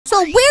So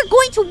we're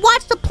going to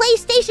watch the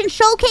PlayStation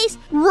Showcase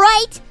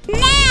right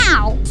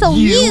now. So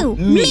you,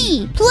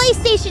 me,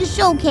 PlayStation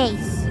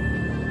Showcase.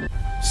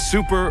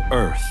 Super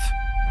Earth,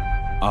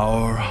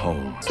 our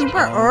home. Super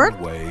Earth?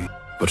 Way,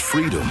 but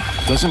freedom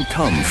doesn't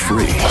come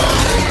free.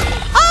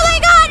 Oh my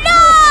God,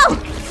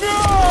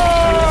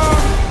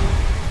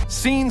 no!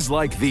 Scenes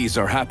like these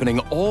are happening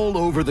all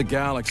over the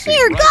galaxy.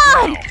 Dear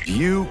God! Now.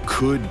 You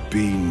could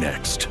be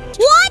next.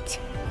 What?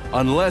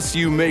 Unless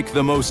you make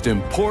the most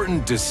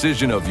important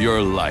decision of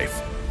your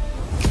life.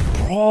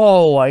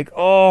 Oh, like,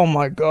 oh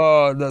my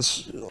God,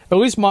 that's... At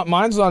least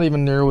mine's not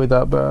even nearly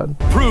that bad.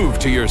 Prove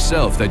to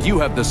yourself that you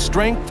have the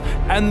strength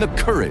and the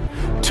courage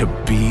to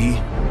be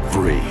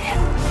free.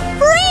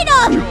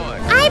 Freedom!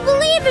 I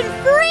believe in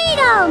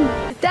freedom!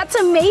 That's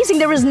amazing.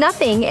 There was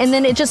nothing, and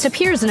then it just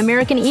appears an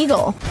American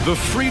eagle. The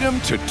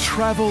freedom to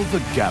travel the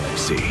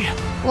galaxy.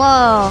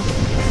 Whoa.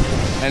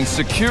 And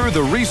secure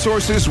the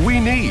resources we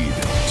need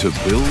to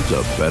build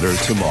a better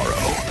tomorrow.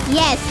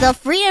 Yes, the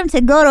freedom to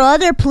go to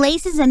other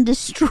places and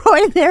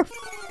destroy their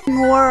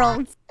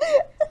worlds.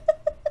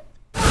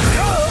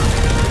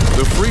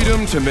 The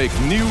freedom to make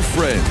new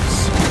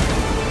friends.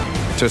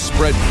 To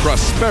spread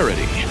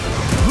prosperity,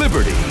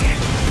 liberty,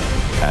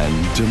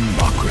 and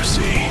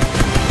democracy.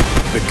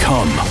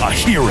 Become a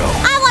hero.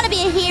 I want to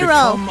be a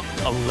hero. Become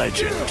a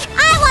legend.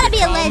 I want to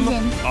be a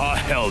legend. A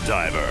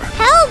helldiver.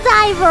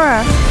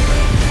 Helldiver.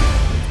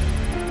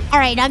 All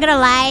right, not gonna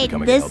lie,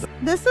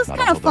 this is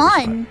kind of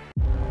fun.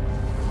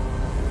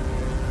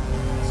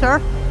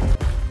 Sir?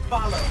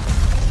 Follow.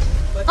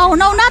 Oh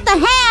no, not the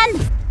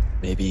hand!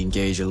 Maybe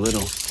engage a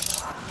little.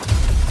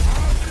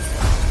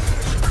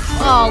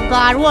 Oh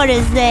God, what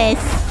is this?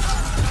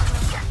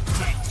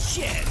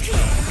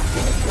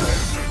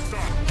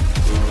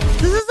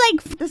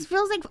 This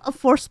feels like a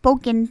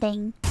Forspoken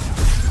thing.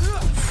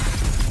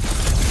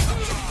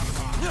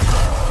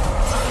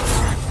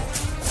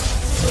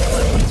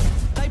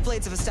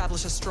 Blades have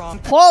established a strong.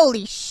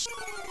 Holy sh!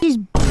 He's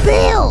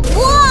built.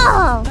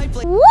 Whoa!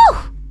 Woo!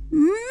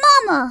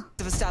 Mama!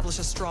 Have established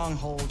a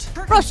stronghold.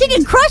 Bro, she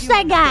can crush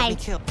that guy.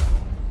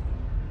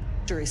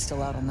 Jury's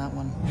still out on that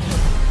one.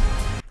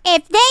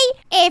 If they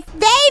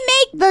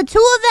make the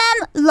two of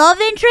them love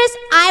interest,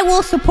 I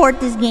will support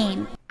this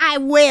game. I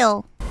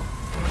will.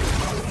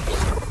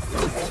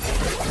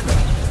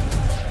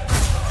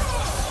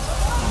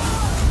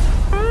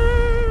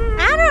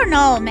 I don't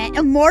know, man.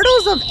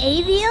 Immortals of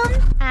Avium?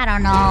 I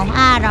don't know.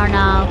 I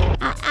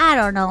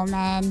don't know,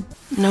 man.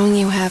 Knowing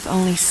you have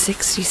only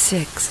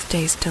 66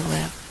 days to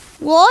live.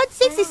 What?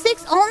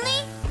 66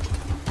 only?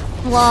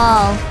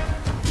 Whoa.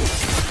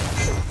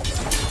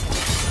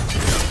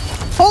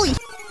 Holy.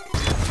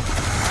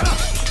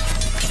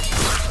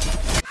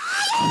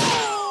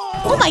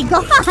 Oh my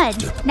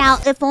God. Now,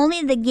 if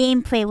only the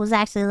gameplay was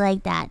actually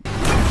like that.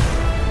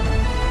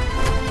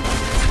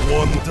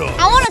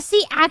 I want to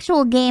see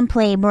actual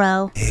gameplay,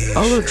 bro.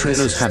 Our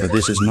trailers have a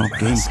 "this is not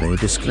gameplay"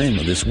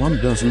 disclaimer. This one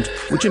doesn't,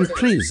 which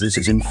implies this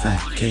is in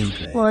fact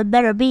gameplay. Well, it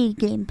better be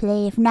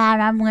gameplay. If not,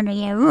 I'm gonna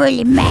get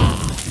really mad.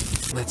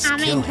 I'm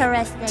kill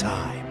interested.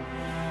 Time.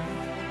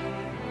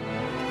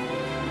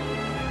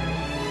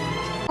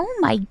 Oh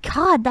my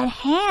God, that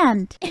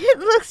hand. It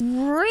looks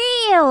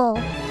real.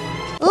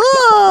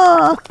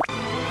 Ooh.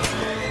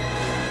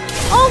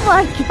 Oh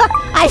my God.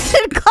 I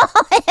should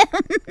call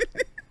him.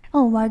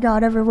 Oh my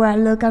God, everywhere I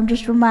look, I'm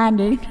just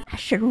reminded. I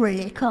should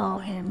really call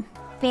him.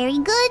 Very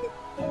good.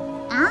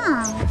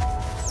 Ah.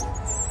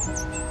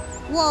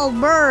 Whoa,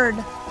 bird.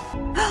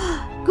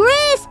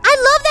 Chris, I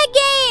love that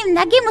game.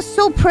 That game was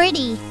so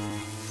pretty.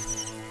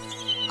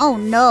 Oh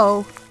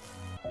no.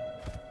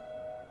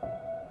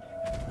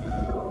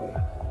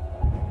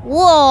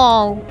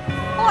 Whoa.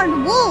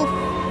 Horned wolf.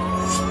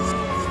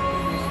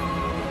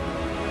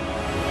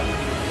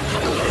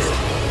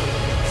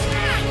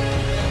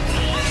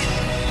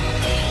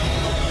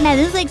 Man,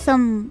 this is like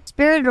some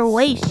Spirit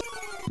Away shit.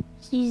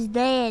 She's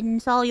dead and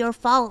it's all your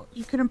fault.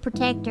 You couldn't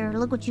protect her.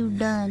 Look what you've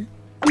done.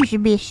 You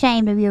should be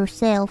ashamed of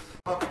yourself.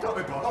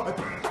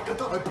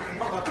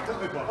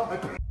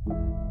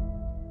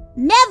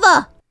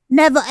 Never!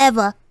 Never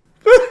ever.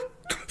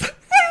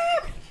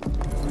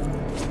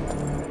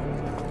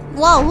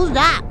 Whoa, who's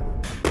that?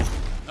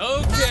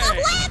 Okay.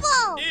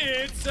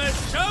 It's a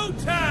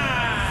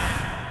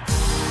showtime!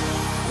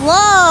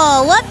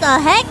 Whoa, what the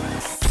heck?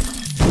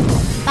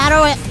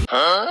 Battle it.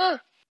 Huh?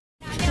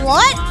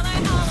 What?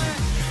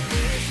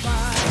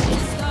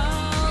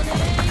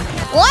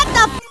 What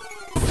the f?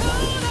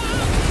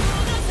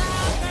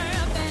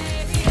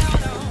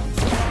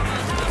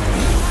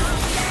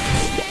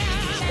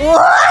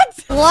 What?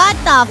 What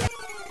the f?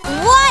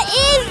 What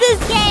is this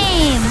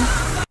game?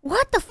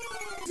 What the f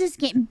is this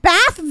game?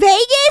 Bath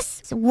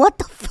Vegas? What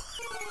the f?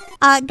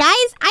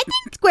 Guys, I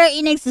think Square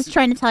Enix is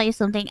trying to tell you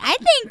something. I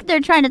think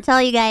they're trying to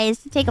tell you guys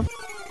to take a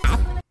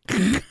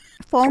bath.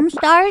 Foam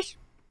stars?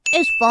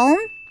 Is foam?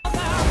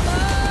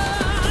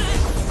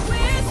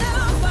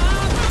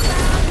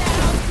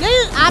 This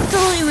is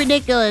absolutely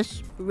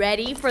ridiculous.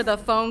 Ready for the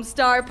foam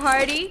star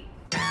party?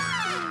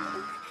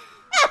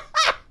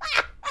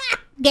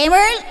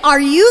 Gamers, are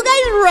you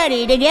guys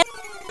ready to get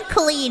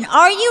clean?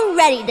 Are you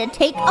ready to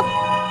take a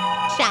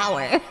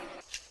shower?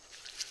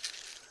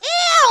 Ew!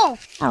 I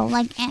don't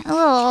like it.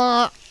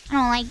 Ugh. I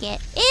don't like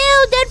it.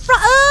 Ew, dead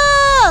frog.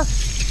 Ugh!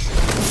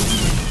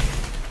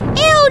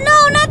 Ew,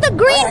 no, not the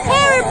green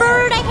parrot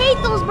bird. I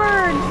hate those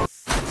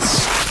birds.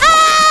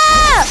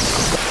 Ah!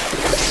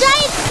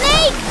 Giant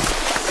snake!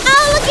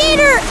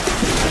 Alligator!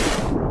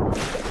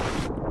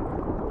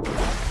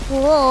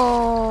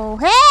 Whoa.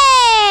 Hey!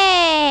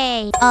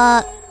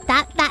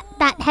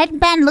 That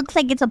headband looks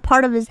like it's a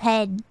part of his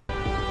head.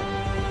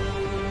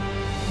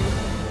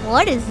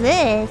 What is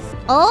this?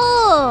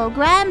 Oh,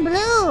 Grand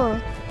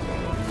Blue.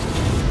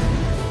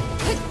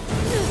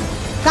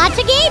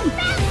 Gotcha game?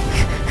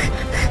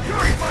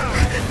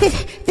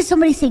 Did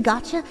somebody say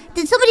gotcha?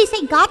 Did somebody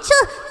say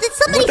gotcha? Did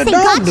somebody say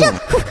gotcha?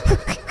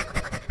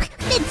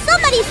 Did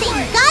somebody say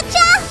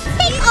gotcha?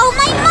 Take all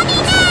my money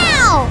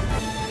now!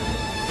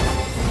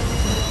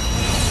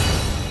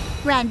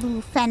 Grand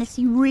Blue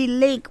Fantasy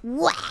Relink.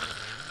 Wow.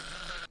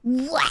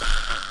 Wow.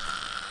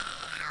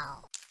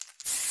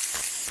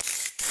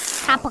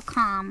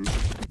 Capcom.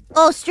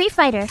 Oh, Street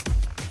Fighter.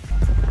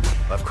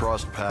 I've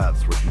crossed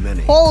paths with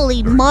many.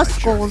 Holy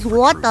muscles,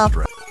 what the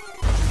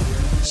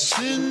f?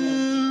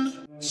 Sin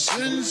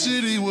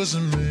City was a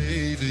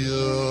maybe.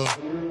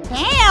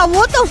 Damn,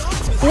 what the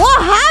f?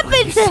 What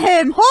happened to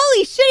him?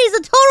 Holy shit, he's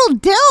a total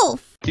dilf.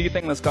 Do you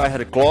think this guy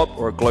had a glow up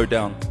or a glow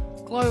down?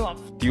 Glow up.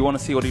 Do you want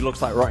to see what he looks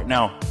like right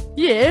now?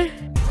 Yeah.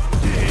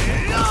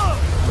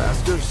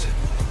 Bastards.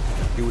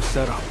 He was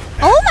set up.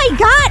 Oh my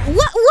god,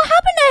 what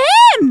happened to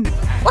him?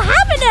 What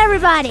happened to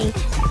everybody?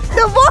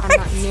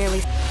 Divorce?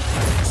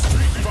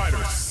 Street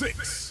Fighter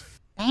 6.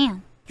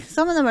 Damn,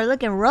 some of them are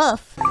looking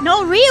rough.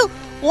 No, Ryu,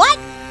 what?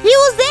 He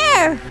was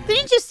there.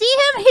 Didn't you see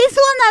him? He's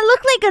the one that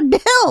looked like a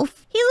dilf.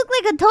 He looked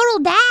like a total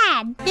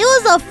dad. He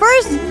was the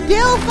first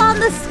dilf on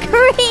the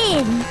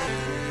screen.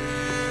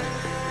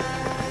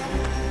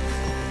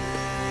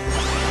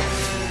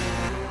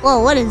 Whoa,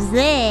 what is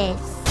this?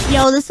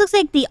 Yo, this looks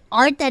like the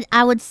art that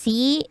I would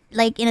see,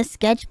 like, in a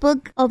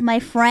sketchbook of my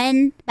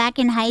friend back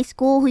in high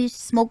school who used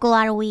to smoke a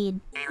lot of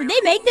weed. Did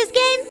they make this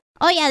game?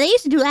 Oh yeah, they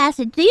used to do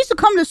acid. They used to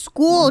come to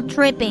school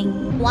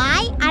tripping.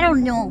 Why? I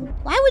don't know.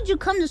 Why would you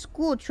come to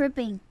school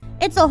tripping?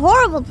 It's a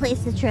horrible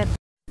place to trip.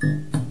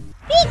 Beat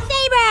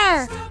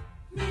Saber!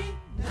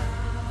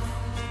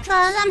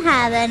 Cause I'm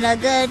having a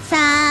good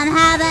time,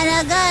 having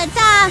a good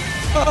time.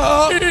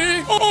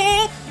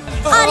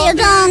 Audio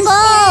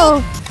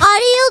Jungle!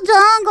 Audio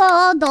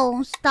Jungle,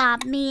 don't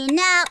stop me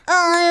now.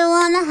 I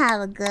wanna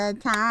have a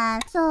good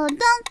time. So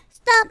don't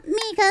stop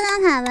me cause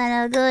I'm having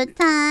a good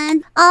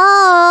time. Oh!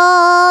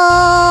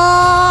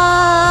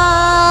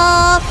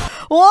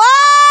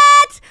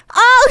 What?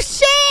 Oh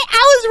shit!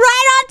 I was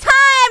right on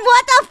time!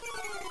 What the f?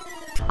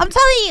 I'm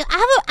telling you, I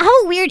have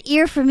a weird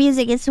ear for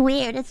music. It's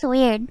weird. It's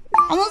weird.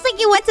 Almost like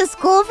you went to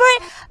school for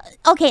it.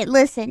 Okay,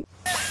 listen.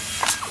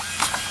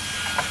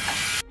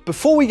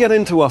 Before we get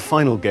into our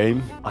final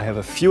game, I have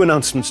a few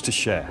announcements to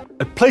share.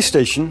 A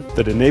PlayStation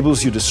that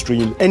enables you to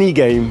stream any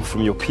game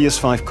from your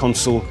PS5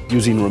 console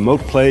using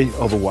remote play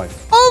over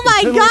Wi-Fi. Oh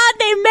my god,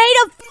 they made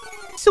a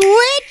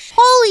Switch?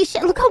 Holy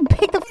shit, look how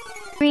big the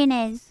screen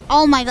is.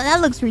 Oh my god, that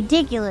looks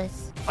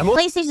ridiculous.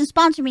 PlayStation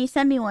sponsor me,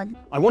 send me one.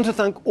 I want to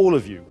thank all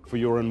of you for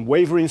your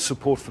unwavering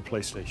support for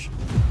PlayStation.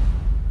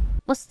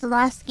 What's the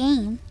last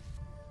game?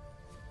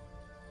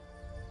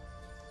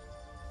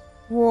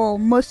 Whoa,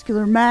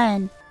 muscular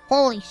man.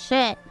 Holy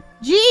shit.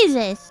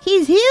 Jesus,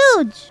 he's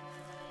huge.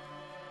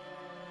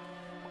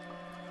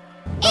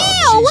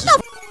 Ew, what the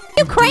f?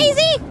 You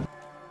crazy?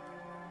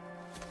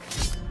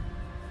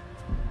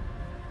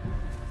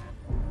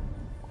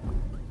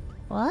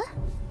 What?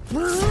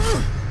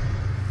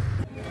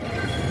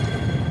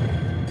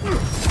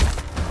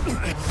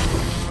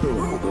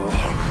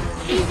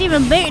 He's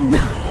even big.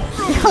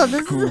 Yo,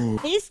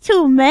 these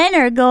two men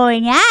are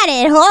going at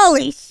it.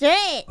 Holy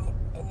shit.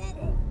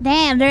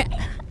 Damn,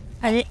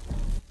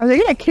 are they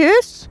gonna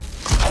kiss?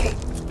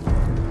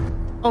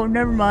 Oh,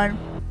 never mind.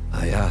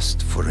 I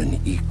asked for an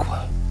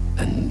equal,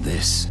 and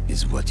this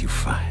is what you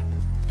find.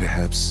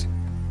 Perhaps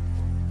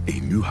a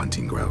new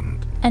hunting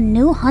ground. A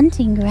new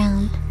hunting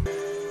ground.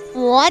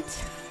 What?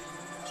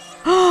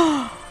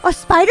 A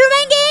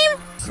Spider-Man game?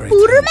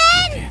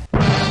 Spooderman?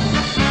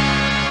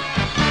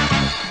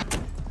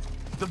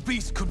 The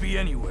beast could be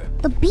anywhere.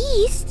 The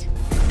beast?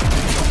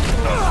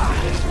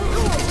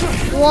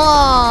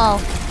 Whoa.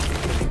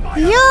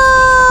 Yo!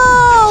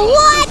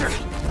 What?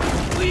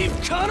 Leave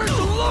Connors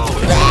alone!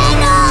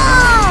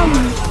 Venom!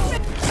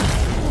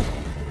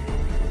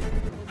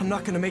 I'm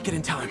not gonna make it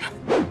in time.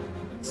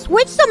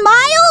 Switch to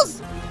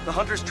Miles? The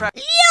hunter's track.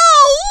 Yo,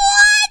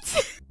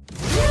 what?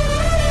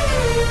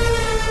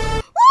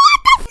 What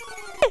the f?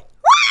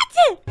 What?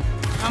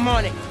 I'm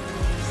on it.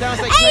 Sounds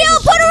like hey yo,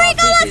 Puerto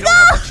Rico, let's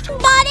go!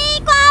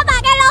 Boricua, pa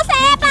que lo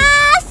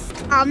sepas!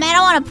 Oh man, I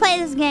want to play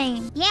this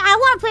game. Yeah, I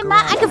want to play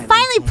I can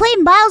finally play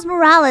Miles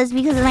Morales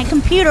because my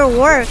computer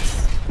works.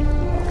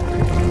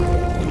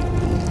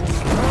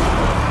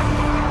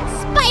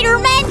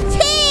 Spider-Man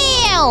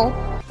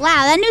 2!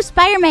 Wow, that new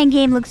Spider-Man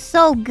game looks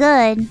so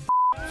good.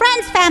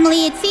 Friends,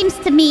 family, it seems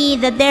to me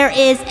that there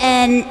is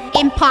an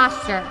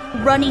imposter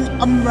running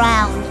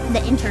around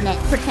the internet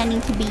pretending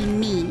to be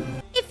me.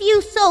 If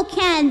you so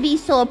can be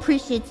so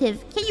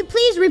appreciative, can you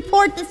please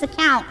report this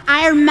account,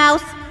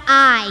 Ironmouse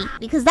I?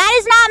 Because that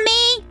is not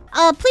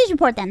me. Please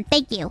report them.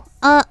 Thank you.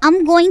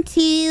 I'm going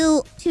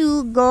to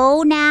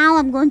go now.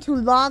 I'm going to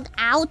log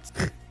out.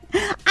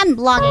 I'm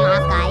logging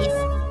off,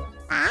 guys.